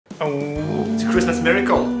Oh, it's a Christmas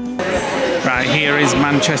miracle. Right, here is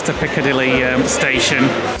Manchester Piccadilly station.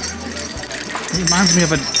 It reminds me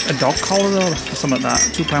of a dog collar though, or something like that.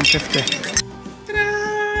 £2.50.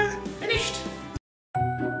 Ta-da! Finished.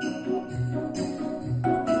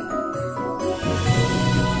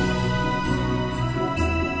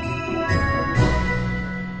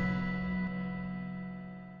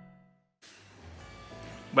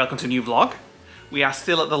 Welcome to a new vlog. We are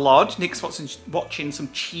still at the lodge. Nick's watching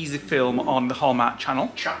some cheesy film on the Hallmark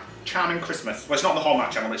channel. Charming Christmas. Well, it's not the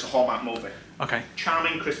Hallmark channel, it's a Hallmark movie. Okay.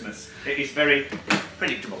 Charming Christmas. It is very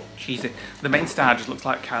predictable. Cheesy. The main star just looks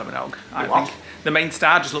like Kylie Minogue, I think. The main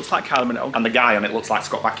star just looks like Kylie Minogue. And the guy on it looks like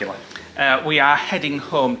Scott Bakula. We are heading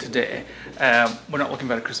home today. We're not looking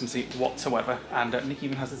very Christmassy whatsoever. And Nick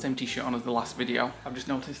even has the same t-shirt on as the last video, I've just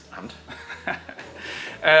noticed. And?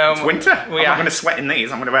 It's winter. I'm not going to sweat in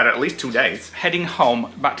these. I'm going to wear it at least 2 days. Heading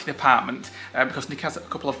home, back to the apartment, because Nick has a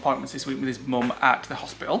couple of appointments this week with his mum at the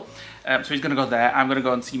hospital. So he's going to go there. I'm going to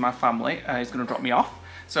go and see my family. He's going to drop me off.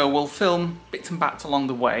 So we'll film bits and bats along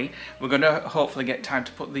the way. We're going to hopefully get time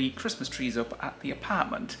to put the Christmas trees up at the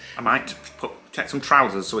apartment. I might take some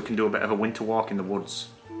trousers so we can do a bit of a winter walk in the woods.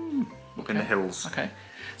 Up in the hills. Okay.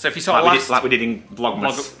 So if you saw like we did in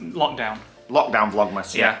Vlogmas. Lockdown. Lockdown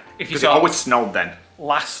Vlogmas, yeah. Because it always snowed then.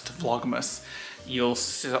 Last Vlogmas, you'll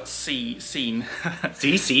seen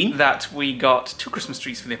that we got 2 Christmas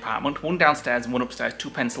trees for the apartment, one downstairs and one upstairs, 2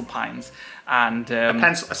 pencil pines, and a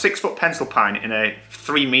 6-foot pencil pine in a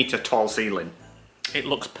 3-meter tall ceiling. It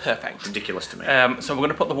looks perfect. Ridiculous to me. So we're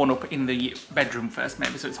going to put the one up in the bedroom first,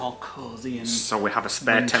 maybe, so it's all cosy and so we have a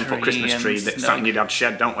spare 10-foot Christmas tree that's something your dad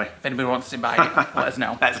shed, don't we? If anybody wants to buy it, let us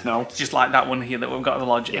know. Let us know. It's just like that one here that we've got at the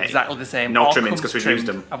lodge, exactly the same. No trimmings because we've used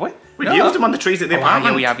them. Have we? We've used them on the trees at the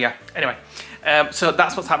apartment. Yeah, we have, yeah. Anyway, so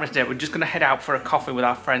that's what's happening today. We're just going to head out for a coffee with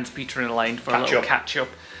our friends Peter and Elaine for a little catch-up.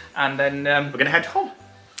 And then we're going to head home.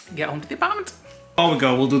 Get home to the apartment. Before we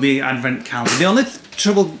go, we'll do the advent calendar. The only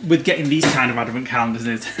trouble with getting these kind of advent calendars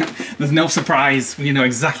is there's no surprise when you know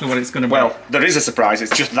exactly what it's going to be. Well, there is a surprise.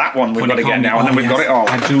 It's just that one we've got to get now, and then we've got it all.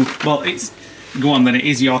 I do. Well, it's... Go on then, it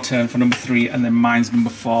is your turn for number 3, and then mine's number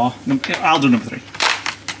 4. I'll do number 3.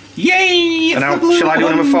 Yay! And now, shall I do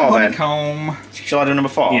number 4 then? Honeycomb. Shall I do number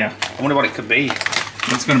 4? Yeah. I wonder what it could be.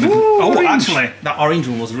 It's going to be... Oh, actually, that orange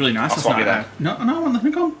one was really nice. I'll swap you there. No, I want the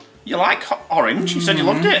honeycomb. You like orange? You said you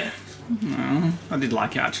loved it. No, I did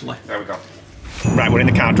like it actually. There we go. Right, we're in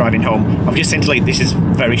the car driving home. I've just said to Lee, this is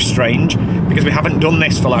very strange because we haven't done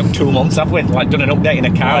this for like 2 months, have we? Like done an update in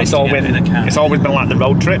a car. It's always been like the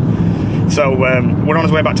road trip. So we're on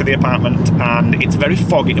our way back to the apartment and it's very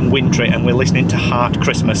foggy and wintry and we're listening to Heart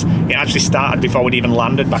Christmas. It actually started before we'd even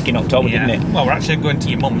landed back in October, didn't it? Well, we're actually going to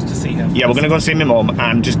your mum's to see her. Yeah, we're going to go and see my mum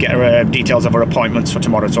and just get her details of her appointments for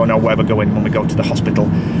tomorrow so I know where we're going when we go to the hospital.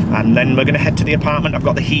 And then we're going to head to the apartment. I've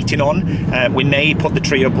got the heating on. We may put the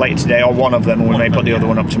tree up later today, or one of them, and we may put the other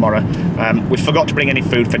one up tomorrow. We forgot to bring any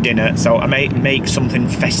food for dinner, so I may make something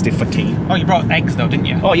festive for tea. Oh, you brought eggs though, didn't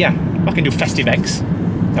you? Oh yeah, I can do festive eggs.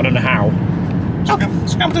 I don't know how.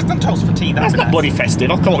 Scrambled and toast for tea, that's not nice. Bloody festive,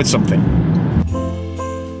 I'll come up with something.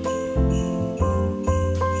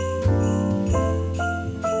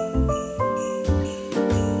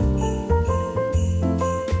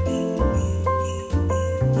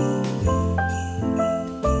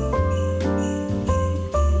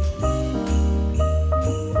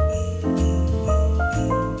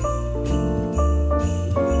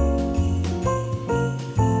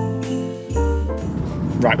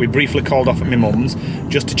 Right, we briefly called off at my mum's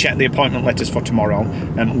just to check the appointment letters for tomorrow.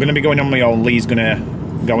 I'm going to be going on my own. Lee's going to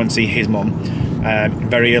go and see his mum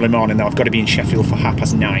very early morning though. I've got to be in Sheffield for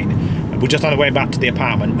 9:30. We're just on the way back to the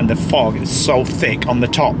apartment and the fog is so thick on the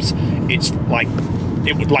tops. It's like,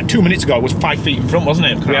 it was like 2 minutes ago it was 5 feet in front, wasn't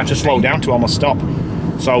it? We had to slow down to almost stop.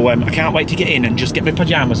 So I can't wait to get in and just get my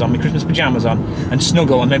pyjamas on, my Christmas pyjamas on, and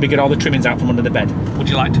snuggle and maybe get all the trimmings out from under the bed. Would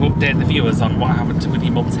you like to update the viewers on what happened with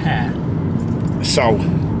your mum's hair? So,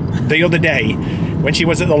 the other day, when she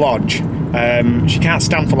was at the lodge, she can't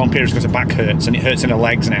stand for long periods because her back hurts and it hurts in her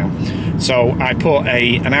legs now. So I put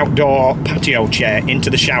an outdoor patio chair into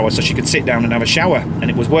the shower so she could sit down and have a shower, and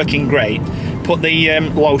it was working great. Put the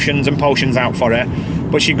lotions and potions out for her,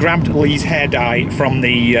 but she grabbed Lee's hair dye from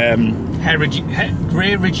the...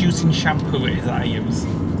 grey reducing shampoo is that I use.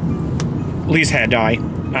 Lee's hair dye.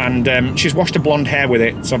 And she's washed her blonde hair with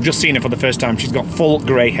it, so I've just seen her for the first time. She's got full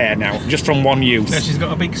grey hair now, just from one use. No, she's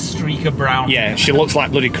got a big streak of brown. Yeah, she looks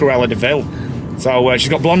like bloody Cruella de Vil. So she's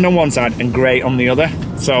got blonde on one side and grey on the other.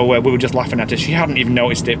 So we were just laughing at her. She hadn't even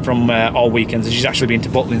noticed it from all weekends, and she's actually been to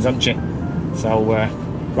Butlins, hasn't she? So,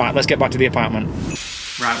 right, let's get back to the apartment.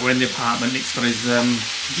 Right, we're in the apartment. Nick's got his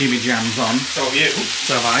Jimmy Jams on. So have you.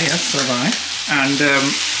 So have I, yes, so have I. And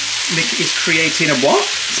Nick is creating a what?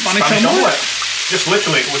 Spanish omelette? Just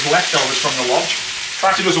literally, it was leftovers from the lodge.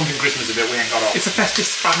 Tried to do something Christmas a bit, we ain't got off. It's a festive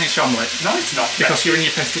Spanish omelette. No, it's not. Because you're in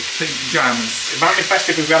your festive pyjamas. It might be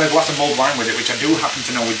festive if we had a glass of mulled wine with it, which I do happen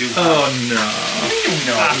to know we do have. Oh no. You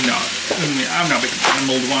know. I'm not a big fan of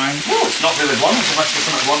mulled wine. Well, it's not really Vlogmas unless there's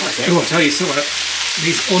something Vlogmas in. Oh, I'll tell you something.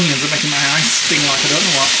 These onions are making my eyes sting like I don't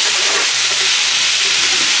know what.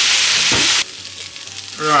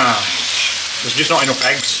 Right. There's just not enough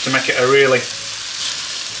eggs to make it a really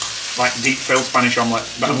deep filled Spanish omelette,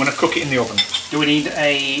 but I'm going to cook it in the oven. Do we need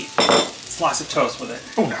a slice of toast with it?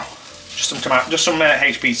 Oh no, just some tomato, just some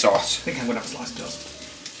HP sauce. I think I'm going to have a slice of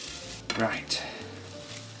toast. Right.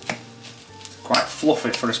 It's quite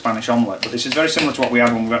fluffy for a Spanish omelette, but this is very similar to what we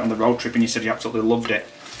had when we went on the road trip and you said you absolutely loved it.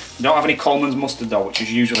 We don't have any Coleman's mustard though, which is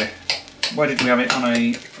usually... Why did we have it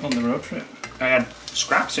on the road trip? I had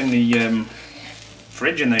scraps in the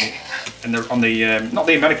fridge on the not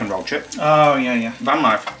the American road trip. Oh yeah. Van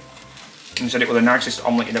life. And you said it was the nicest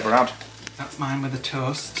omelette you'd ever had. That's mine with the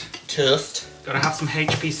toast. Toast. Gotta have some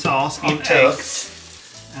HP sauce on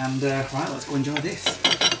eggs. And right, let's go enjoy this.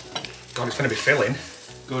 God, it's going to be filling.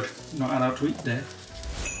 Good. Not allowed to eat today.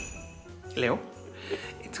 Hello.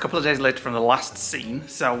 It's a couple of days later from the last scene,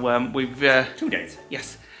 so we've... 2 days?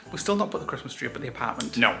 Yes. We've still not put the Christmas tree up at the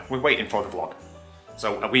apartment. No, we're waiting for the vlog.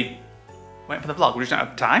 So are we... Waiting for the vlog? We just don't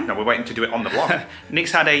have time? No, we're waiting to do it on the vlog.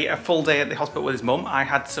 Nick's had a full day at the hospital with his mum. I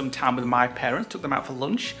had some time with my parents, took them out for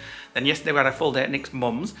lunch. Then yesterday we had a full day at Nick's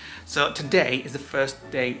mum's. So today is the first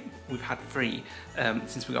day we've had free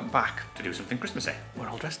since we got back. To do something Christmassy. We're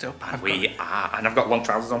all dressed up. And and I've got long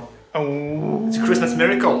trousers on. Oh. It's a Christmas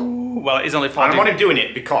miracle. Well, it is only 4 I'm only doing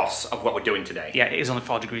it because of what we're doing today. Yeah, it is only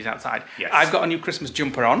 4 degrees outside. Yes. I've got a new Christmas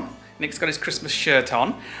jumper on. Nick's got his Christmas shirt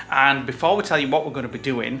on. And before we tell you what we're going to be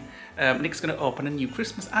doing, Nick's going to open a new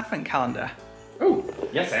Christmas advent calendar. Oh,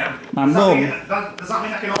 yes I am. My mum. Does that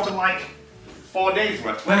mean I can open like 4 days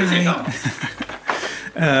worth? Where is it now?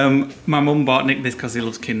 My mum bought Nick this because he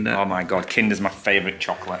loves Kinder. Oh my god, Kinder's my favourite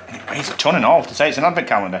chocolate. It weighs a ton and all to say it's an advent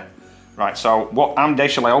calendar. Right, so what day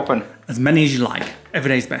shall I open? As many as you like. Every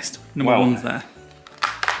day's best. Number one's there.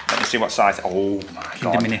 Let me see what size. Oh my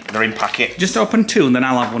god, Mini. they're in packet. Just open 2 and then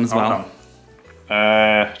I'll have one as well.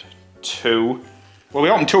 On. 2. Well, we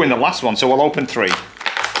opened 2 in the last one, so we'll open 3.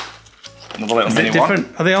 Another little mini different?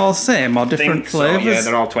 one. Are they all the same or different flavours? So, yeah,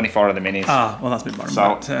 they're all 24 of the minis. Ah, well that's a bit boring.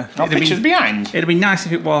 So, but, no pictures behind. It'd be nice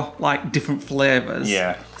if it were like different flavours.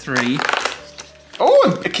 Yeah. 3.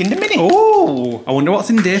 Oh, a Kinder Mini. Oh, I wonder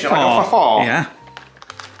what's in day 4. Shall I go for 4? Yeah.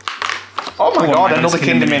 Oh my god, another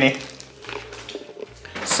Kinder Mini.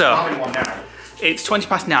 So, I'm having one now. It's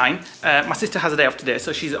 9:20. My sister has a day off today,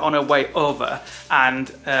 so she's on her way over,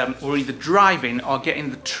 and we're either driving or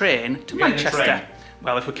getting the train to Manchester.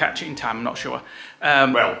 Well, if we catch it in time, I'm not sure.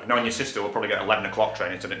 Well, knowing your sister, we'll probably get 11 o'clock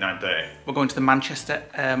train instead at 9:30. We're going to the Manchester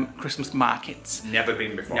Christmas markets. Never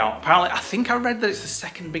been before. No, apparently, I think I read that it's the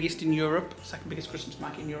second biggest in Europe, second biggest Christmas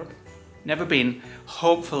market in Europe. Never been.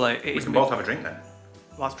 Hopefully, it is. We can both have a drink then.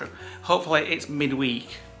 Well, that's true. Hopefully, it's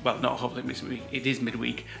midweek. Well, not hopefully it's midweek. It is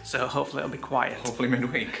midweek, so hopefully it'll be quiet. Hopefully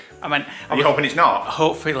midweek. I mean, are you hoping it's not?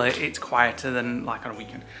 Hopefully it's quieter than like on a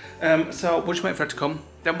weekend. So we'll just wait for her to come.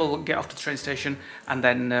 Then we'll get off to the train station and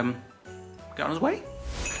then get on his way.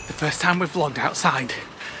 The first time we've vlogged outside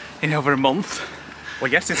in over a month.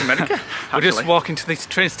 Well, yes, it's America. We're just walking to this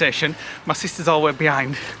train station. My sister's all the way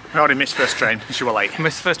behind. I already missed first train. She was late. I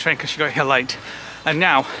missed the first train because she got here late. And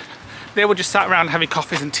now they were just sat around having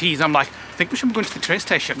coffees and teas. I'm like, I think we should be going to the train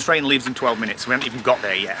station. The train leaves in 12 minutes. We haven't even got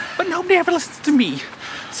there yet. But nobody ever listens to me.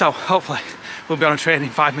 So hopefully we'll be on a train in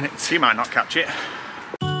 5 minutes. You might not catch it.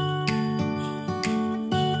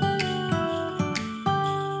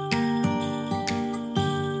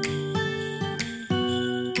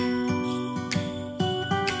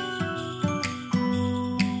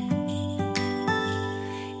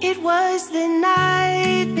 It was the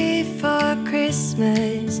night before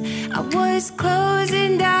Christmas. I was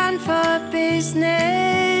closing down for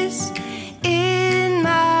business in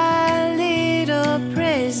my little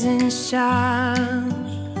prison shop,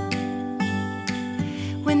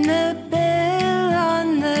 when the bell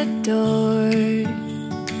on the door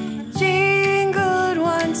jingled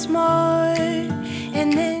once more,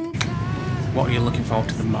 and then... What are you looking forward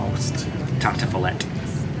to the most? Tarte fillet,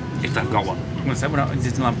 if they've got one. I'm going to say we're not in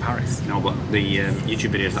Disneyland Paris. No, but the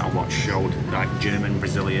YouTube videos that I watched showed like German,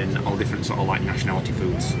 Brazilian, all different sort of like nationality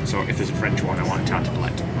foods. So if there's a French one, I want a tarte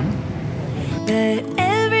fillet. But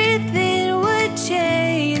everything would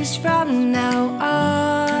change from now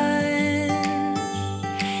on.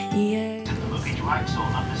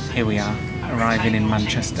 Here we are, arriving in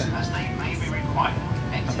Manchester.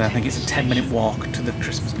 I think it's a 10-minute walk to the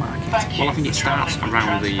Christmas market. Well, I think it starts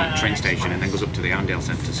around the train station and then goes up to the Arndale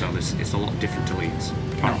Centre, so it's a lot different to Leeds,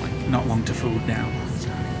 apparently. Not long to food now.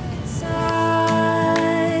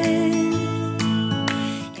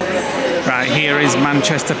 Right, here is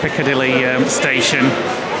Manchester Piccadilly station.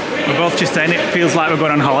 We're both just saying it feels like we're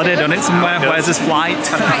going on holiday, doesn't it, somewhere? Where's this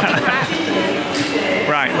flight?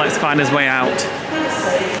 Right, let's find his way out.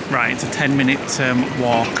 Right, it's a 10-minute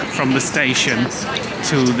walk from the station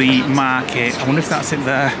to the market. I wonder if that's it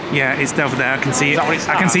there. Yeah, it's over there. I can see it.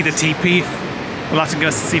 I can see the teepee. We'll have to go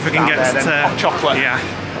see if we can get hot chocolate. Yeah.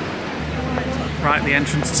 Right, the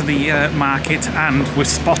entrance to the market, and we've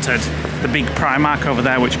spotted the big Primark over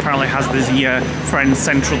there, which apparently has this Friends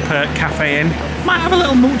Central Perk Cafe in. Might have a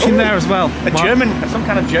little mooch in there as well. Some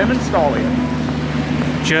kind of German stall here.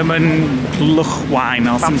 German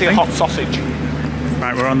Luchwein or Fancy something. hot sausage.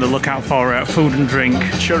 Right, we're on the lookout for food and drink.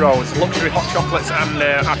 Churros, luxury hot chocolates and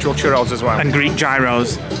actual churros as well. And Greek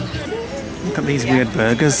gyros. Look at these weird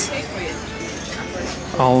burgers.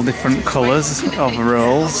 All different colours of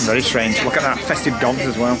rolls. Very strange. Look at that, festive dogs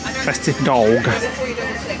as well. Festive dog.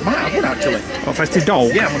 Might have one actually. What, festive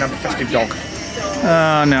dog? Yeah, I'm gonna have a festive dog.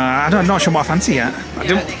 No, I'm not sure what I fancy yet.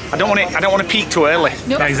 I don't want to peak too early.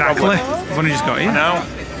 Nope. Exactly. We've only just got here. No.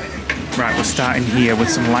 Right, we're starting here with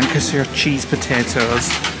some Lancashire cheese potatoes,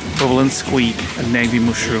 bubble and squeak, and navy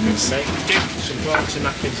mushrooms. Some forks and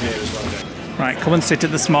napkins here as well. Right, come and sit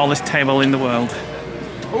at the smallest table in the world.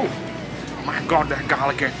 Oh my God, they're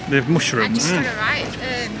garlicky. The mushrooms.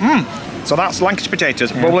 So that's Lancashire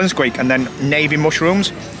potatoes, bubble and squeak, and then navy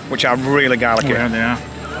mushrooms, which are really garlicky. Yeah, they are.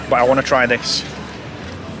 But I want to try this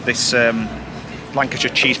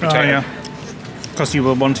Lancashire cheese potato. Oh, yeah. Because you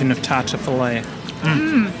were wanting a tartar fillet.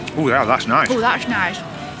 Oh yeah, that's nice. Oh, that's nice.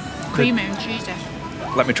 Creamy and cheesy.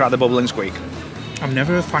 Let me try the bubble and squeak. I'm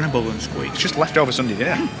never a fan of bubble and squeak. It's just leftover Sunday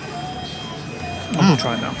dinner. I'm going to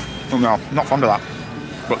try it now. Oh no, not fond of that.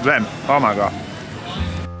 But then, oh my God.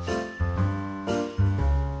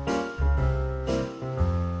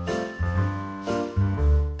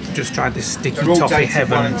 Just tried this sticky toffee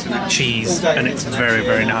heaven cheese, and it's very,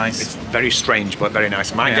 very nice. It's very strange, but very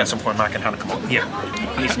nice. Might get some point Mike and Hannah come on. Yeah.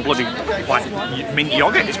 And it's bloody, like, mint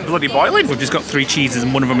yoghurt, it's bloody boiling. We've just got 3 cheeses,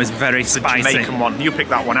 and one of them is very spicy. Jamaican one. You pick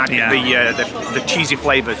that one. I get the cheesy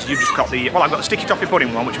flavours. You just got the, well, I've got the sticky toffee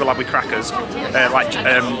pudding one, which we'll have with crackers,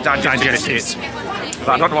 digestive bits. But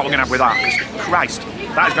I don't know what we're going to have with that, because Christ,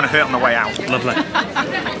 that is going to hurt on the way out. Lovely.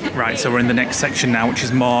 Right, so we're in the next section now, which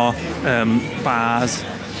is more bars,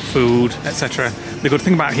 food, etc. The good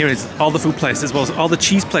thing about here is all the food places, as well as all the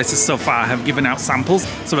cheese places so far, have given out samples,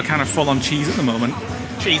 so we're kind of full on cheese at the moment.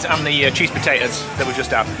 Cheese and the cheese potatoes that we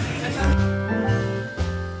just had.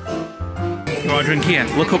 You want a drink here?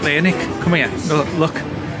 Look up there, Nick. Come here. Look.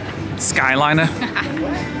 Skyliner.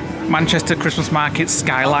 Manchester Christmas Market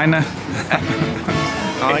Skyliner.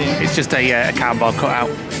 It's just a cardboard cutout.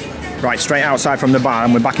 Right, straight outside from the bar,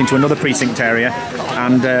 and we're back into another precinct area,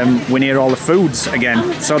 and we're near all the foods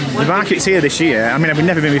again. So the market's here this year. I mean, I've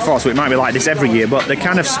never been before, so it might be like this every year, but they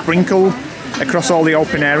kind of sprinkle across all the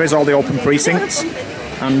open areas, all the open precincts,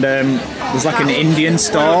 and there's like an Indian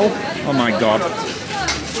stall. Oh my God,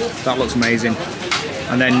 that looks amazing.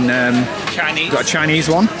 And then Chinese. Got a Chinese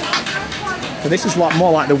one. So this is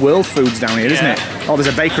more like the world foods down here, isn't it? Oh,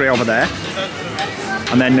 there's a bakery over there,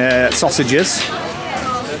 and then sausages.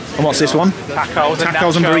 And what's this one? Tacos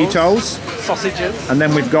and burritos. Sausages. And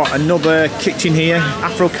then we've got another kitchen here,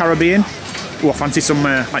 Afro-Caribbean. Oh, I fancy some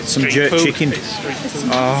like some jerk chicken.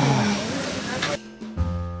 Oh.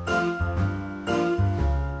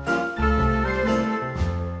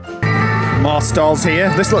 More stalls here.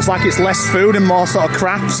 This looks like it's less food and more sort of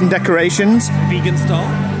crafts and decorations. Vegan stall.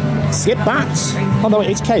 Skip bats. Although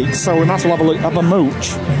it's cakes, so we might as well have a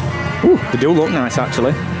mooch. Ooh, they do look nice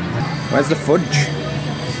actually. Where's the fudge?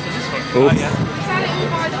 Oh,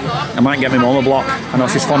 I might get my mum a block. I know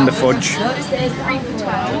she's fond of fudge.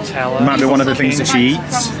 It might be one of the things that she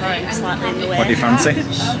eats. What do you fancy? You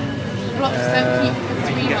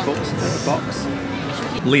can get books at the box.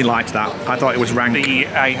 Leigh liked that. I thought it was rank.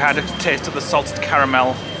 I had a taste of the salted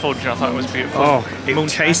caramel fudge. I thought it was beautiful. Oh, it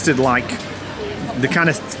tasted like the kind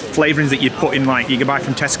of flavourings that you put in, like you can buy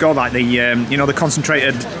from Tesco, like the you know, the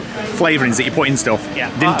concentrated flavourings that you put in stuff.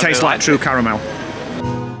 Yeah. Didn't taste like true caramel.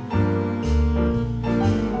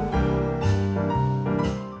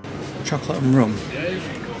 Chocolate and rum.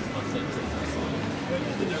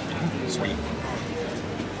 Sweet.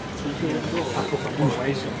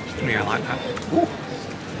 Yeah, I like that. Ooh.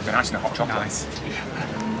 Very nice in a hot chocolate. Nice.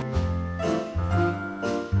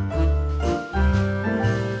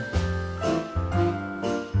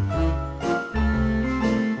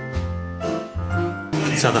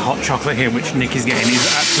 So the hot chocolate here, which Nick is getting, is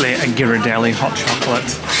actually a Ghirardelli hot chocolate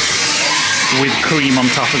with cream on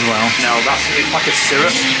top as well. No, it's like a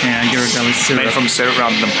syrup. Yeah, Ghirardelli syrup. Made from syrup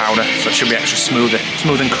rather than powder, so it should be extra smooth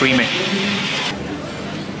and creamy.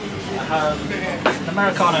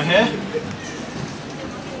 Americano here.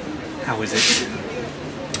 How is it?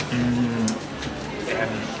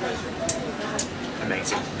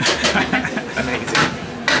 Amazing. Amazing.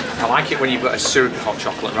 I like it when you've got a syrup hot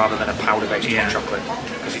chocolate rather than a powder-based hot chocolate,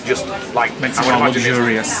 because it just like makes it more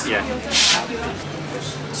luxurious. Yeah.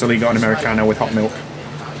 So you got an Americano with hot milk.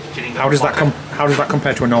 How does that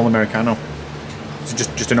compare to a normal Americano? Is it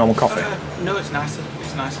just a normal coffee? No, it's nicer.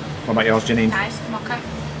 It's nicer. What about yours, Janine? Nice mocha.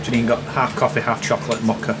 Janine got half coffee, half chocolate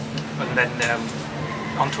mocha. And then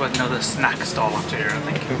onto another snack stall after here, I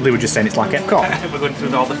think. Leigh was just saying it's like Epcot. We're going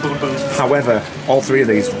through all the food booths. However, all three of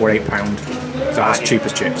these were £8, so that's cheap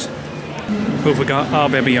as chips. Who have we got? Oh,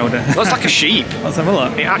 Baby Yoda. Looks like a sheep. Let's have a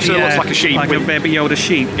look. It actually looks like a sheep. Like a Baby Yoda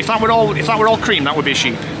sheep. If that were all cream, that would be a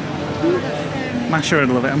sheep. Masher would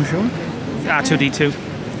love it, I'm sure.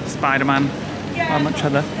 R2-D2. Spider-Man. How much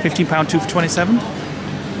are they? £15, 2 for 27.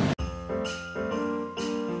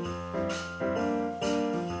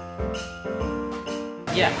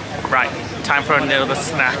 Yeah. Right, time for another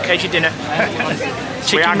snack. Here's your dinner.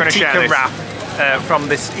 We are going to share this. Wrap from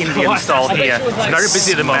this Indian stall here. It's very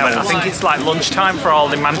busy at the moment. I think it's like lunchtime for all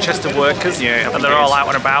the Manchester workers. Yeah, and they're all out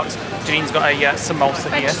and about. Janine's got a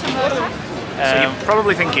samosa here. So you're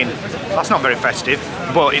probably thinking, that's not very festive,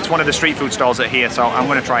 but it's one of the street food stalls at here, so I'm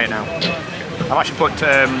going to try it now. I've actually put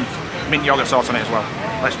mint yogurt sauce on it as well.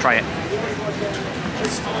 Let's try it.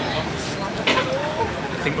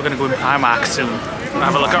 I think we're going to go in Primark soon and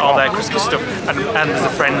have a look at all their Christmas stuff. And there's a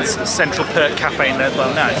Friends Central Perk Cafe in there as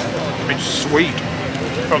well. Nice. It's sweet.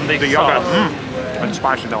 From the yogurt. And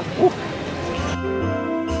spicy though. Ooh.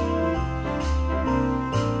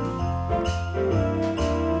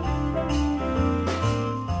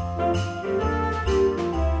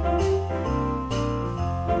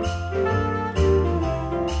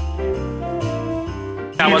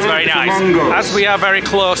 That was very nice. As we are very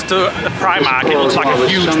close to the Primark, it looks like a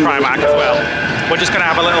huge Primark as well. We're just going to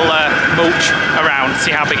have a little mooch around,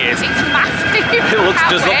 see how big it is. It's massive. It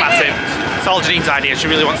does look massive. It's all Janine's idea. She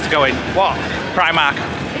really wants to go in. What? Primark.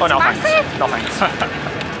 Oh, no massive. thanks. No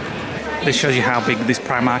thanks. This shows you how big this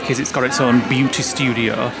Primark is. It's got its own beauty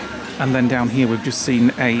studio. And then down here we've just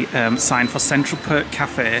seen a sign for Central Perk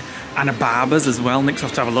Cafe and a barber's as well. Nick's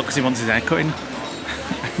off to have a look because he wants his hair cutting.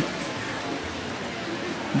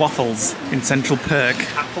 Waffles in Central Perk.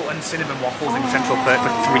 Apple and cinnamon waffles in Central Perk for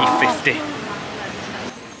 £3.50.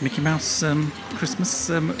 Mickey Mouse Christmas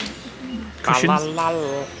cushions.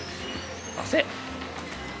 That's it.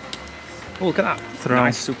 Oh, look at that. Throw.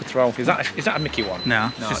 Nice super throw. Is that a Mickey one? No,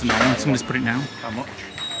 it's just a normal one. Somebody's put it now. How much?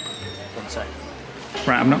 1 sec.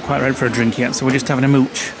 Right, I'm not quite ready for a drink yet, so we're just having a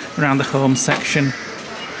mooch around the home section.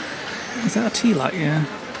 Is that a tea light? Yeah.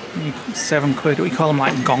 £7. We call them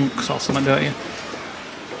like gonks or something, don't you?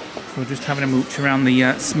 We're just having a mooch around the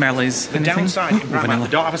smellies. The downside in Primark, they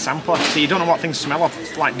don't have a sampler, so you don't know what things smell of.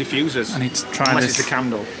 It's like diffusers. I need to try unless this. It's a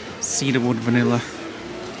candle. Cedarwood vanilla.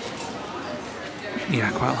 Yeah,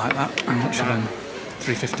 I quite like that. How much are them?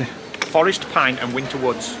 £3.50. Forest pine and winter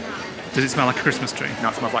woods. Does it smell like a Christmas tree? No,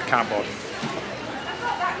 it smells like cardboard.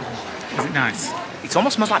 Is it nice? It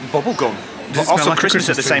almost smells like bubble gum, but it also smell like a Christmas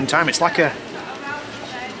at the Christmas same time. It's like a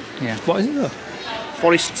Yeah. What is it though?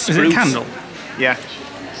 forest spruce. Is it a candle? Yeah,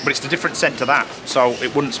 but it's a different scent to that, so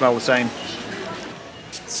it wouldn't smell the same.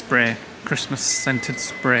 Spray. Christmas scented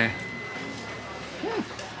spray.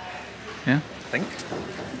 Yeah. I think.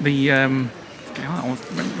 The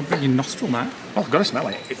bring your nostril that. Oh, I've got to smell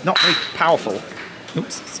it. It's not very powerful.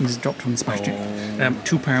 Oops, somebody's dropped one and smashed it.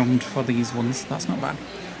 £2 for these ones. That's not bad.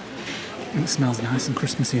 And it smells nice and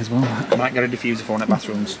Christmassy as well. I might get a diffuser for one at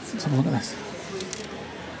bathrooms. Let's have a look at this.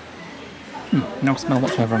 No smell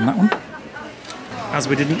whatsoever on that one. As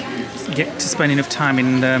we didn't get to spend enough time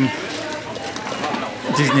in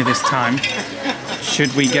Disney this time,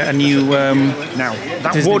 should we get a new Now,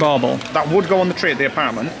 Disney bauble? That would go on the tree at the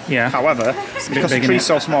apartment. Yeah. However, because the tree's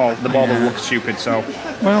so small, the bauble looks stupid, so...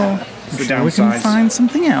 Well, the sure we can downsides. find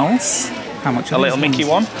something else. How much are A little these Mickey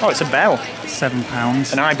ones? one. Oh, it's a bell.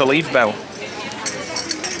 £7. An I Believe bell.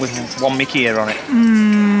 With one Mickey ear on it.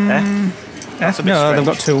 That's a bit No, strange. they've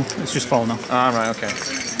got two. It's just fallen off. Ah, right, okay.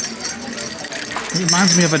 It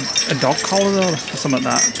reminds me of a dog collar though, or something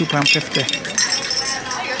like that. £2.50.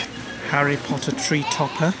 Harry Potter tree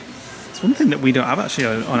topper. It's one thing that we don't have actually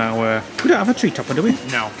on our... We don't have a tree topper, do we?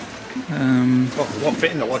 No. Well, it won't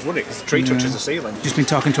fit in the lodge, would it? Because the tree touches the ceiling. Just been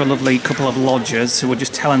talking to a lovely couple of lodgers who were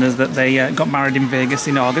just telling us that they got married in Vegas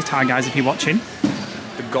in August. Hi guys, if you're watching.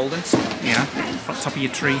 The Goldens? Yeah, front top of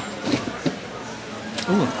your tree.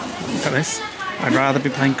 Ooh, look at this. I'd rather be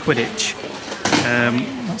playing Quidditch.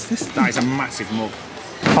 What's this? That is a massive mug.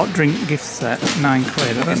 Hot drink gift set,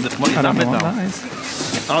 £9. I don't know what that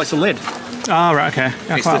is. Oh, it's a lid. Oh, right, okay.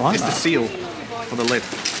 I quite like that. It's the seal for the lid.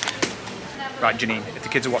 Right, Janine, if the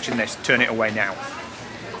kids are watching this, turn it away now.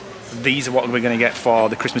 These are what we're going to get for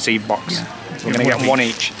the Christmas Eve box. Yeah. We're going to get one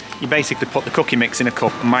each. You basically put the cookie mix in a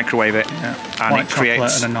cup and microwave it, and white it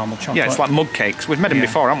creates. And a normal chocolate. Yeah, it's like mug cakes. We've made them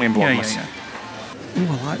before, haven't we, in Vlogmas? Yeah.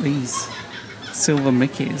 Ooh, I like these silver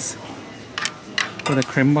Mickeys with a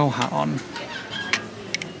Crimbo hat on.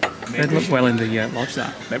 They'd look well in the lodge.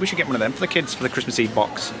 That. Maybe we should get one of them for the kids for the Christmas Eve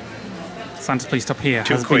box. Santa's Please Stop Here £2.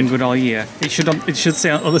 Has been good all year. It should say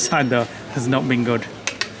on the other side though, has not been good.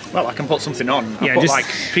 Well, I can put something on. Yeah, I'll put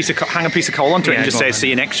hang a piece of coal onto it and just say, see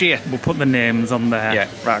you next year. We'll put the names on there. Yeah,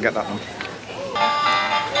 right, I'll get that one.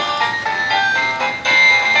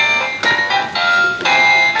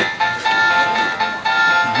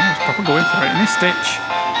 It's proper going for it in this stitch.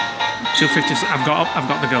 250. I've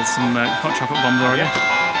got the girls some hot chocolate bombs already.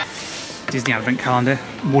 Yeah. Disney Advent Calendar,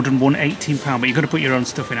 wooden one, £18, but you've got to put your own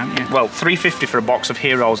stuff in, haven't you? Well, £3.50 for a box of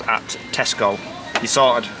Heroes at Tesco. You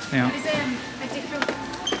sorted? Yeah.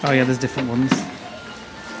 Oh yeah, there's different ones.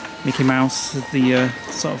 Mickey Mouse is the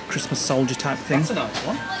sort of Christmas soldier type thing. That's a nice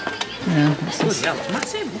one. Yeah, that's that's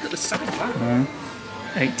massive. Look at the size of that.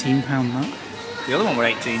 £18 that. The other one were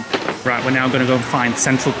 18. Right, we're now going to go and find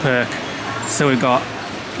Central Perk. So we've got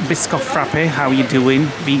Biscoff Frappe, how are you doing?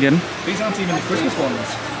 Vegan. These aren't even the Christmas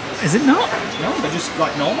ones. Is it not? No, they're just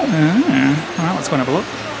like normal. Alright, let's go and have a look.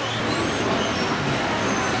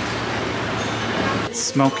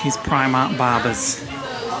 Smokey's Primark Barbers.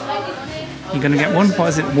 You're going to get one? What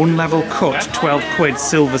is it? One level cut, £12,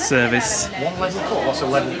 silver service. One level cut? What's a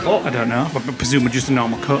level cut? I don't know, but presumably just a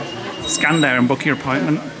normal cut. Scan there and book your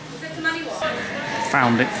appointment.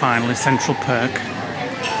 Found it finally, Central Perk.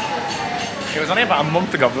 It was only about a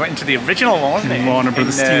month ago we went into the original one, wasn't it? Warner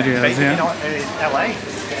Brothers Studios, in LA.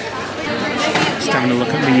 Just having a look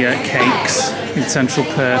at the cakes in Central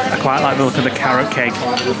Perk. I quite like the look of the carrot cake.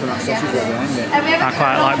 I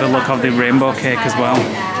quite like the look of the rainbow cake as well. I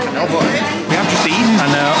know, but we have just eaten.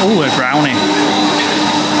 And oh, a brownie.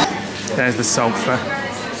 There's the sofa.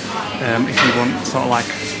 If you want sort of like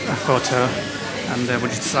a photo, and we're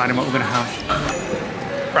just deciding what we're going to have.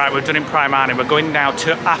 Right, we've done in Primark. We're going now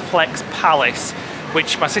to Affleck's Palace,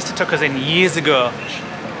 which my sister took us in years ago.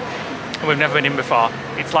 And we've never been in before.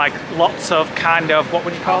 It's like lots of kind of, what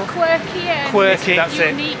would you call it? Quirky, that's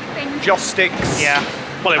unique it. Things. Joss sticks. Yeah.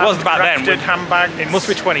 Well, it was back then. Handbags. It must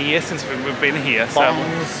be 20 years since we've been here. So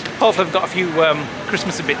Bombs. hopefully we've got a few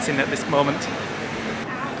Christmassy bits in at this moment.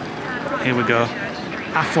 Here we go.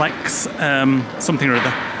 Affleck's something or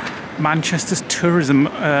other. Manchester's Tourism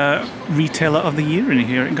Retailer of the Year in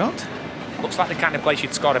here it got. Looks like the kind of place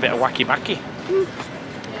you'd score a bit of wacky-macky.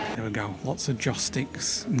 There we go. Lots of joss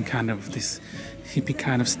sticks and kind of this hippie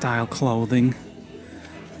kind of style clothing.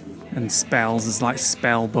 And spells, there's like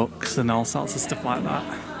spell books and all sorts of stuff like that.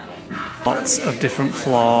 Lots of different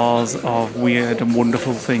floors of weird and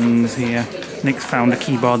wonderful things here. Nick's found a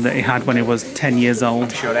keyboard that he had when he was 10 years old,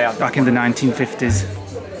 back in the 1950s.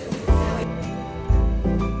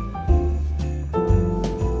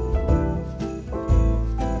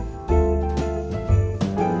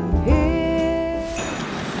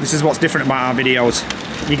 This is what's different about our videos.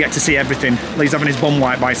 You get to see everything. Lee's having his bum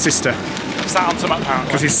wiped by his sister. Sat on something apparently.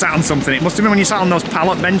 Because he's sat on something. It must have been when you sat on those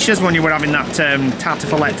pallet benches when you were having that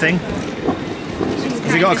tartiflette thing.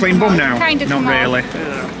 Has he got a clean bum now? Kind of. Not really.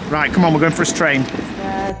 Right, come on, we're going for a strain.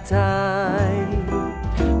 That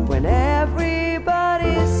time when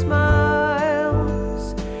everybody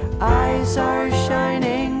smiles, eyes are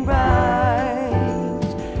shining bright.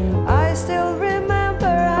 I still remember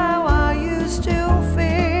how I used to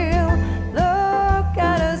feel. Look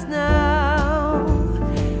at us now,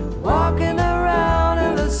 walking around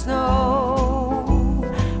in the snow.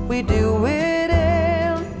 We do it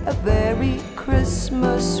in a very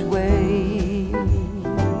Christmas way.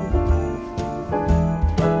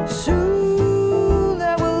 Soon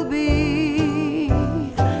there will be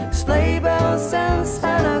sleigh bells and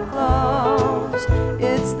Santa Claus.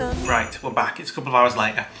 It's the Right, we're back. It's a couple of hours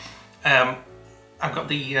later. I've got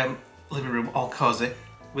the living room all cosy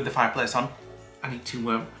with the fireplace on. I need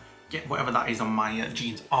to get whatever that is on my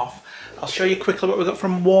jeans off. I'll show you quickly what we got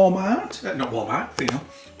from Walmart. Not Walmart, but, you know,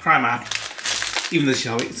 Primark. Even the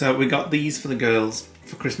show. So we got these for the girls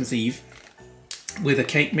for Christmas Eve. with a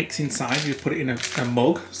cake mix inside. You put it in a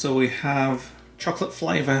mug. So we have chocolate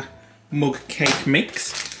flavour mug cake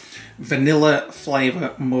mix, vanilla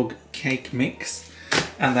flavour mug cake mix,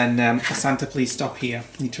 and then a Santa Please Stop Here.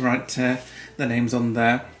 You need to write the names on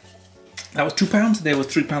there. That was £2. They were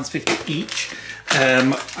 £3.50 each.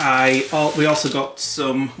 We also got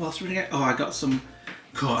some. What else did we get? Oh, I got some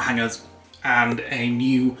coat hangers and a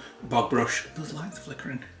new bog brush. Those lights are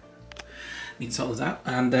flickering. Need to sort those out.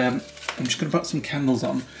 And I'm just going to put some candles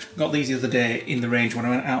on. Got these the other day in the range when I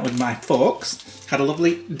went out with my folks. Had a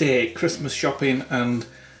lovely day, Christmas shopping and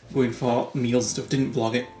going for meals and stuff. Didn't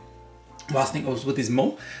vlog it. Last thing I was with his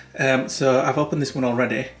mum. So I've opened this one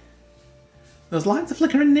already. Those lights are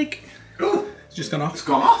flickering, Nick. Oh, it's just gone off. It's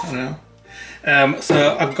gone off. I know.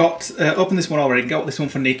 So I've got opened this one already. Got this one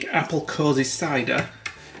for Nick, apple cozy cider,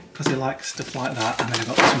 because he likes stuff like that. And then I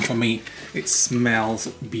got this one for me. It smells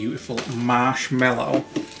beautiful. Marshmallow,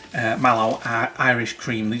 mallow, Irish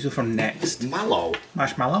cream. These are from Next. Mallow.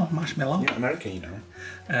 Marshmallow. Yeah, American, you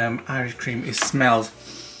know. Irish cream. It smells.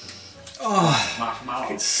 Oh,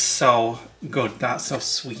 Marshmallow. it's so good. That's so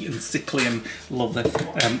sweet and sickly and lovely.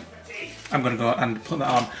 I'm going to go and put that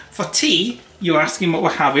on. For tea, you're asking what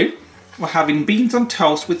we're having. We're having beans on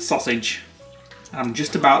toast with sausage. I'm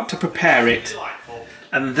just about to prepare it.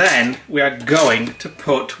 And then we are going to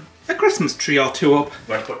put a Christmas tree or two up.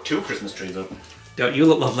 We're going to put 2 Christmas trees up. Don't you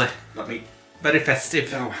look lovely? Not me. Very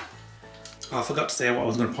festive. Oh, I forgot to say what I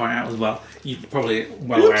was going to point out as well. You're probably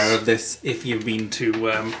well aware of this if you've been to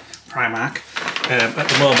Primark. At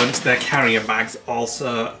the moment, their carrier bags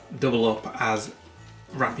also double up as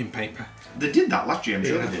wrapping paper. They did that last year, I'm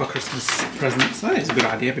sure they did. For Christmas presents. That is a good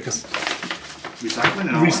idea because Recycling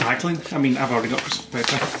and all that. recycling. I mean, I've already got Christmas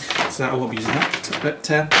paper, so I won't be using that. But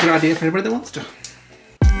good idea for anybody that wants to.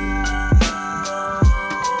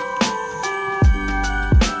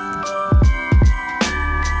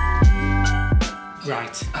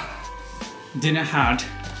 Right. Dinner had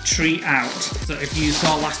tree out. So if you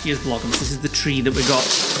saw last year's Vlogmas, this is the tree that we got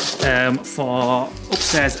for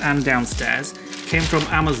upstairs and downstairs. Came from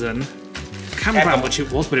Amazon. I can't remember how much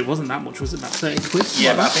it was, but it wasn't that much, was it? About 30 quid?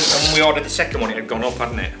 Yeah, but I think when we ordered the second one, it had gone up,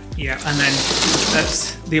 hadn't it? Yeah, and then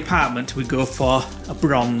at the apartment, we go for a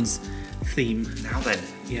bronze theme. Now then.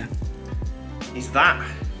 Yeah. Is that?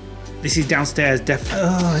 This is downstairs,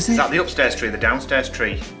 oh, is it? Is that the upstairs tree, the downstairs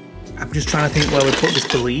tree? I'm just trying to think where we put this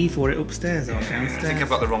belief, or it upstairs or downstairs. I think I've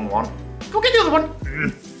got the wrong one. Go get the other one.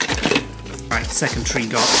 Right, second tree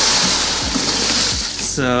got.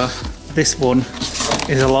 So this one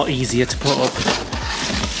is a lot easier to put up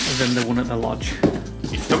than the one at the lodge.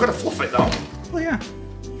 You've still got to fluff it though. Well, yeah.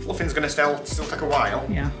 Fluffing's going to still take a while.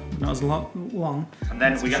 Yeah, not as long. And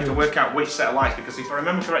then we have to work out which set of lights, because if I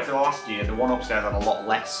remember correctly last year, the one upstairs had a lot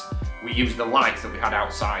less. We used the lights that we had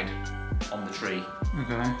outside on the tree.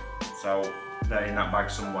 Okay. So they're in that bag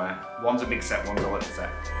somewhere. One's a big set, one's a little set.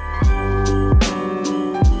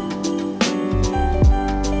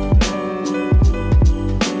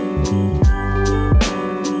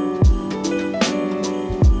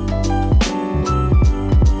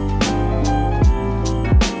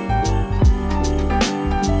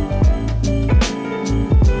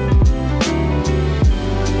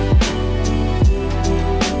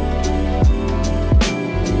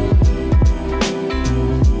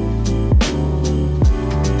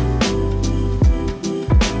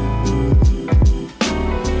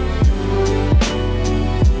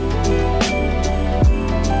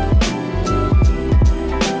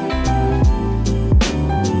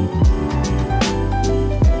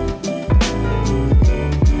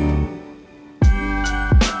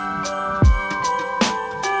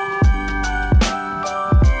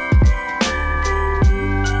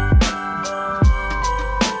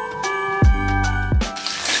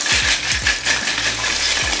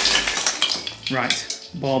 Right,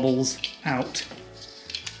 baubles out,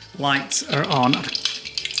 lights are on.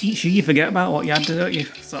 Each year you forget about what you had, don't you?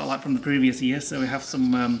 Sort of like from the previous year. So we have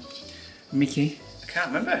some Mickey. I can't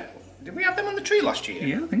remember. Did we have them on the tree last year?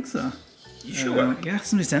 Yeah, I think so. You sure? Yeah,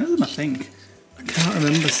 somebody sent them, I think. I can't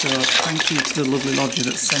remember, so thank you to the lovely lodger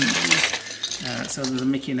that sent these. So there's a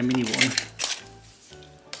Mickey and a Minnie one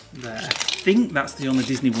there. I think that's the only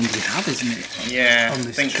Disney ones we have, isn't it? Yeah, on I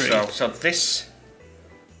this think tree. so. So this...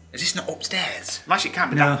 Is this not upstairs? Actually, it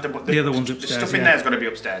can't be. No, that. the other one's upstairs. The stuff in there's got to be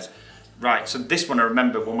upstairs. Right, so this one I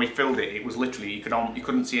remember when we filled it, it was literally, you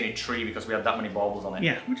couldn't see any tree because we had that many baubles on it.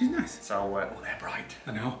 Yeah, which is nice. So, oh, they're bright.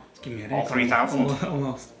 I know, it's giving me a All 3,000.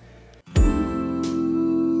 Almost.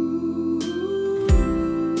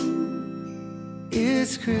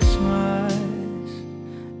 It's Christmas.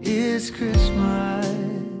 It's Christmas.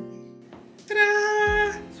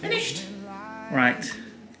 Ta-da! Finished. Right,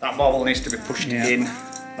 That bobble needs to be pushed in.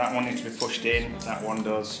 That one needs to be pushed in. That one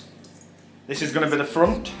does. This is going to be the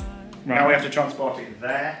front. Right. Now we have to transport it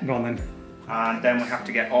there. Go on then. And then we have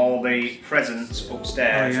to get all the presents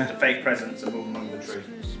upstairs, the fake presents, and move them under the tree.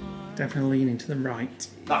 Definitely leaning to the right.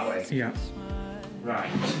 That way? Yeah.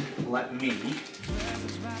 Right. Let me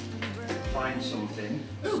find something.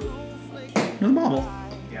 Ooh. Another marble?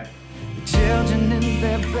 Yeah. Children in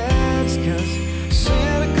their beds, 'cause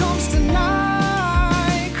Santa comes tonight.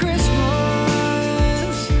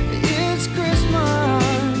 Christmas, it's Christmas.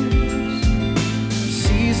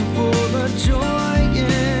 Season full of joy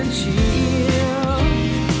and cheer.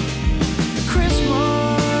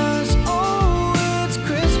 Christmas, oh, it's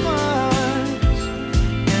Christmas.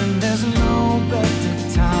 And there's no better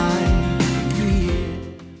time of year.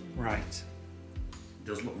 Right. It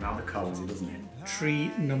does look rather cozy, doesn't it?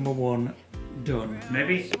 Tree number 1 done.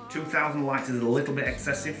 Maybe 2,000 lights is a little bit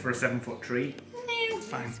excessive for a 7-foot tree.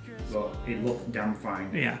 Fine. But it looks damn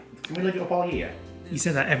fine. Yeah. Can we leave it up all year? You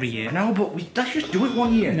say that every year. No, but let's just do it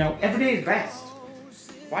one year. No. Every day is best.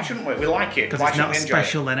 Why shouldn't we? We like it. Because Why it's shouldn't not we enjoy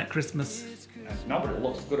special then at Christmas. it? No, but it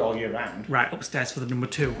looks good all year round. Right, upstairs for the number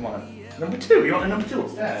 2. Come on. Number 2? You want a number 2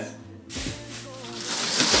 upstairs?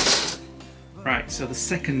 Right, so the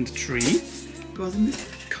second tree goes in this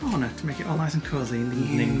corner to make it all nice and cosy in the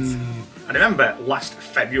evenings. I remember last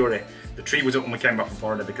February, the tree was up when we came back from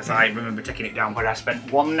Florida because I remember taking it down where I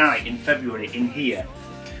spent one night in February in here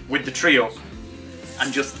with the tree up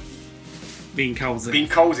and just Being cosy. being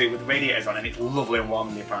cosy with the radiators on, and it's lovely and warm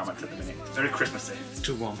in the apartment at the minute. It's very Christmassy. It's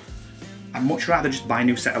too warm. I'd much rather just buy a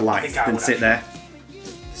new set of lights I than would sit there.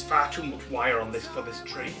 There's far too much wire on this for this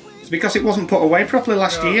tree. It's because it wasn't put away properly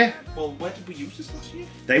last year. Well, where did we use this last year?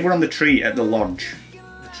 They were on the tree at the lodge.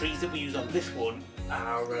 The trees that we use on this one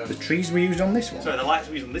are... The trees we used on this one? Sorry, the lights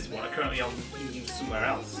we use on this one are currently being used somewhere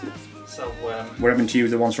else. So, We're having to use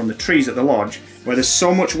the ones from the trees at the lodge, where there's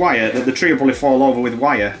so much wire that the tree will probably fall over with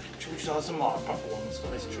wire. should we just have some more proper ones for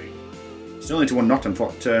this tree? It's only to unknot and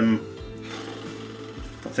put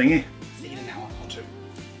thingy. See in an hour or two.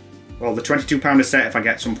 Well, the £22 a set if I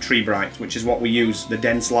get some tree bright, which is what we use, the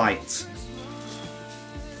dense lights.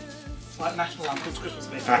 It's like National Lampoon's Christmas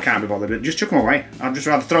Vacation. I can't be bothered, just chuck them away. I'd just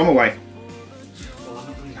rather throw them away. Well, I'm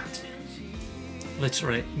not doing that.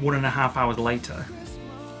 Literally 1.5 hours later,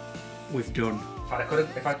 we've done. If I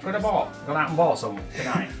could have gone out and bought some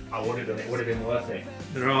tonight, I would have done it. It would have been worth it.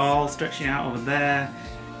 They're all stretching out over there.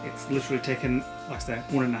 It's literally taken, like I said,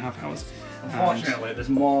 1.5 hours. Unfortunately, there's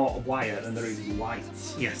more wire than there is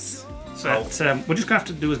lights. Yes. So But we're just going to have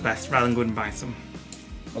to do our best rather than go and buy some.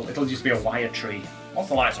 well, it'll just be a wire tree. Once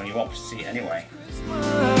the lights on, you won't see it anyway.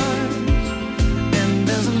 And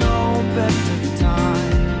there's no better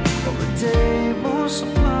time for a day more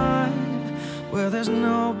sublime, where there's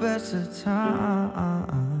no better time.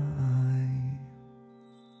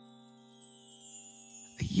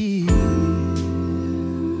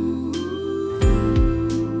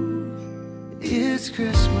 It's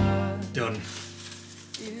Christmas. Done.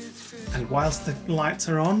 And whilst the lights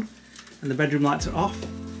are on and the bedroom lights are off,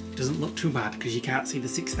 it doesn't look too bad because you can't see the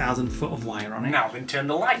 6,000 foot of wire on it. Now then turn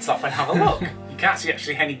the lights off and have a look. You can't see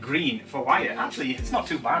actually any green for wire. Actually, it's not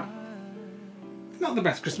too bad. It's not the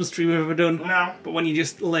best Christmas tree we've ever done. No. But when you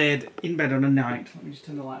just laid in bed on a night, let me just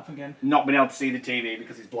turn the light off again. Not being able to see the TV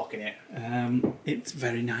because it's blocking it. It's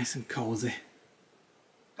very nice and cosy.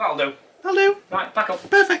 That'll do. That'll do. Right, back up.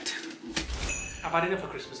 Perfect. I've had enough for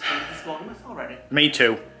Christmas tree this Vlogmas already. Me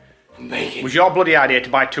too. Make It was your bloody idea to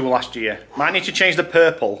buy 2 last year. Might need to change the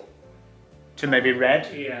purple to maybe red.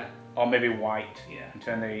 Yeah. Or maybe white. Yeah. And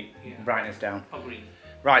turn the brightness down. Or green.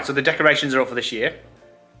 Right, so the decorations are up for this year.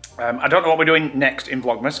 I don't know what we're doing next in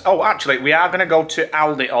Vlogmas. Oh, actually, we are going to go to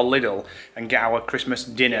Aldi or Lidl and get our Christmas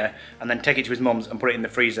dinner and then take it to his mum's and put it in the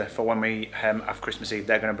freezer for when we have Christmas Eve.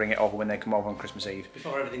 They're going to bring it over when they come over on Christmas Eve.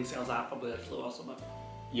 Before everything sells out, probably a flu or something.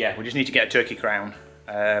 Yeah, we just need to get a turkey crown.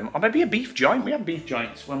 Or maybe a beef joint. We had beef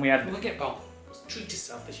joints when we had... We'll get both. Treat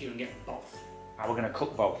yourself this year and get both. We're going to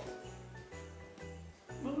cook both.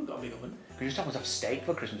 Well, we've got a big oven. Could you just always have steak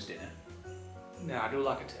for Christmas dinner? No, I do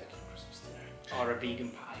like a turkey for Christmas dinner. Or a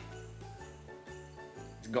vegan pie.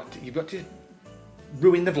 You've got to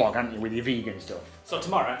ruin the vlog, haven't you, with your vegan stuff. So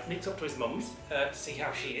tomorrow, Nick's up to his mum's to see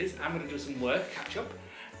how she is. I'm going to do some work, catch up.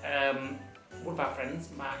 One of our friends,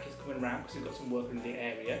 Mark, is coming around because he's got some work in the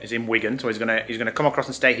area. He's in Wigan, so he's gonna come across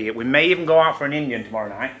and stay here. We may even go out for an Indian tomorrow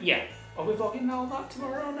night. Yeah. Are we vlogging all that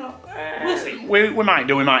tomorrow or not? We'll see. We might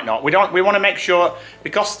do, we might not. We want to make sure,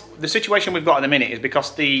 because the situation we've got at the minute is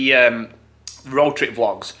because the road trip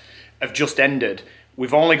vlogs have just ended.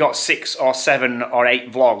 we've only got 6 or 7 or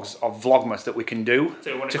 8 vlogs of Vlogmas that we can do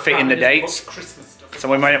to fit in the dates. Christmas stuff. So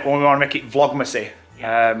we want to make it Vlogmasy.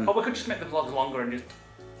 Yeah. Or we could just make the vlogs longer and just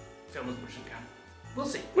film as much as we can. We'll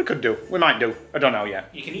see. We could do. We might do. I don't know yet.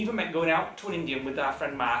 You can even make going out to an Indian with our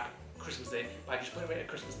friend Mark Christmas Day by just putting a bit of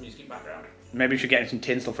Christmas music in the background. Maybe we should get him some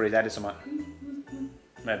tinsel for his head or something.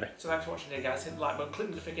 Maybe. So thanks for watching today, guys. Hit the like button, click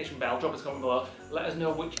the notification bell, drop us a comment below. Let us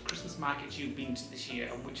know which Christmas markets you've been to this year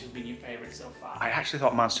and which has been your favourite so far. I actually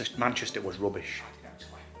thought Manchester was rubbish. I did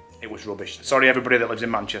actually. It was rubbish. Sorry, everybody that lives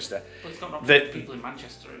in Manchester. But it's not people in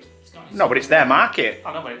Manchester. It's not no, but it's their market.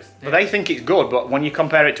 I know, but it's. But they think it's good. But when you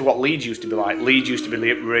compare it to what Leeds used to be like, Leeds used to be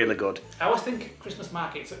really good. I always think Christmas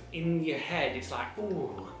markets in your head. It's like,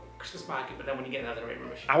 ooh, Christmas market, but then when you get there, they're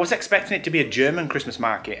rubbish. I was expecting it to be a German Christmas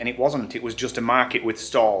market, and it wasn't. It was just a market with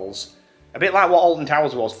stalls. A bit like what Alton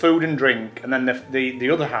Towers was, food and drink, and then the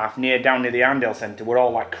other half, down near the Arndale Centre, were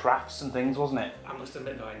all like crafts and things, wasn't it? I must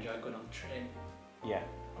admit though, I enjoyed going on the train. Yeah.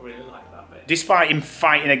 I really like that bit. Despite him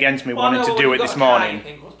fighting against me, wanting to do it this morning.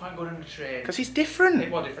 What's the point going on the train? Because it's different.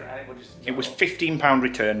 It was different. I think we'll just it was £15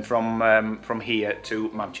 return from here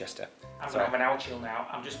to Manchester. I'm going to have an hour chill now.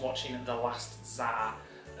 I'm just watching The Last Tsar,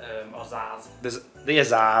 or Tsars. There's the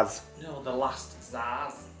Azars. No, The Last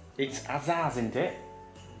Tsars. It's Azars, isn't it?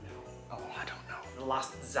 No. Oh, I don't know. The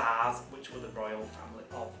Last Tsars, which were the royal family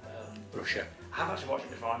of Russia. I have actually watched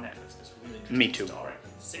it before on Netflix. It's a really interesting Me too. story.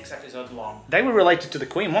 6 episodes long. They were related to the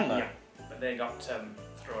Queen, weren't they? Yeah, but they got thrown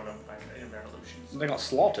over by revolutions. They got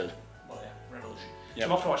slaughtered. Well, yeah, revolution. Yep. So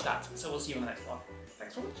I'm off to watch that. So we'll see you on the next one.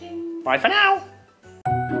 Thanks for watching. Bye for now.